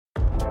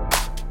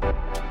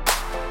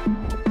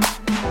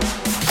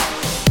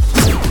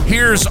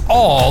Here's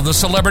all the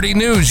celebrity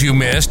news you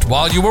missed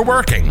while you were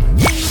working.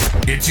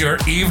 It's your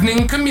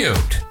evening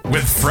commute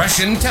with fresh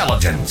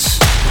intelligence.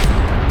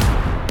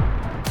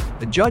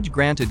 A judge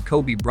granted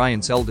Kobe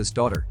Bryant's eldest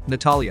daughter,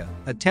 Natalia,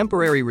 a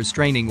temporary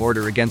restraining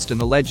order against an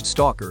alleged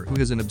stalker who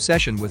has an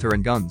obsession with her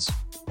and guns.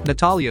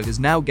 Natalia is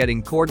now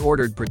getting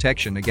court-ordered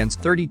protection against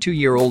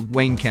 32-year-old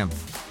Wayne Kemp.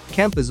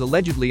 Kemp is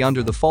allegedly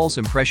under the false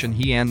impression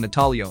he and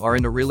Natalia are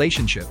in a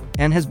relationship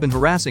and has been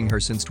harassing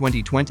her since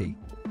 2020.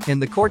 In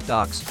the court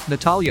docs,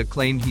 Natalia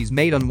claimed he's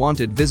made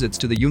unwanted visits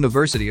to the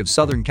University of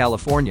Southern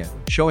California,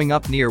 showing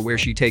up near where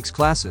she takes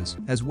classes,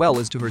 as well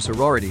as to her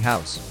sorority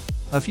house.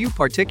 A few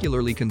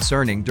particularly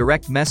concerning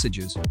direct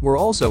messages were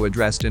also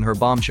addressed in her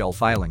bombshell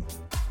filing.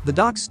 The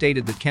docs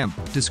stated that Kemp,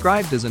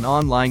 described as an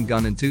online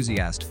gun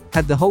enthusiast,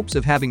 had the hopes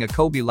of having a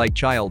Kobe-like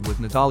child with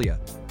Natalia.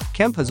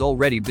 Kemp has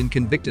already been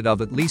convicted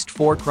of at least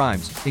 4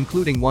 crimes,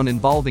 including one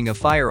involving a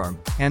firearm,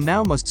 and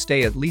now must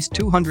stay at least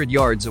 200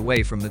 yards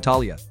away from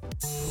Natalia.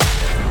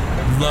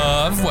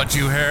 Love what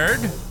you heard?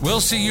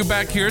 We'll see you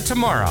back here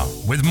tomorrow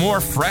with more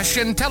fresh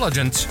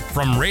intelligence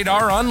from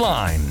Radar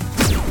Online.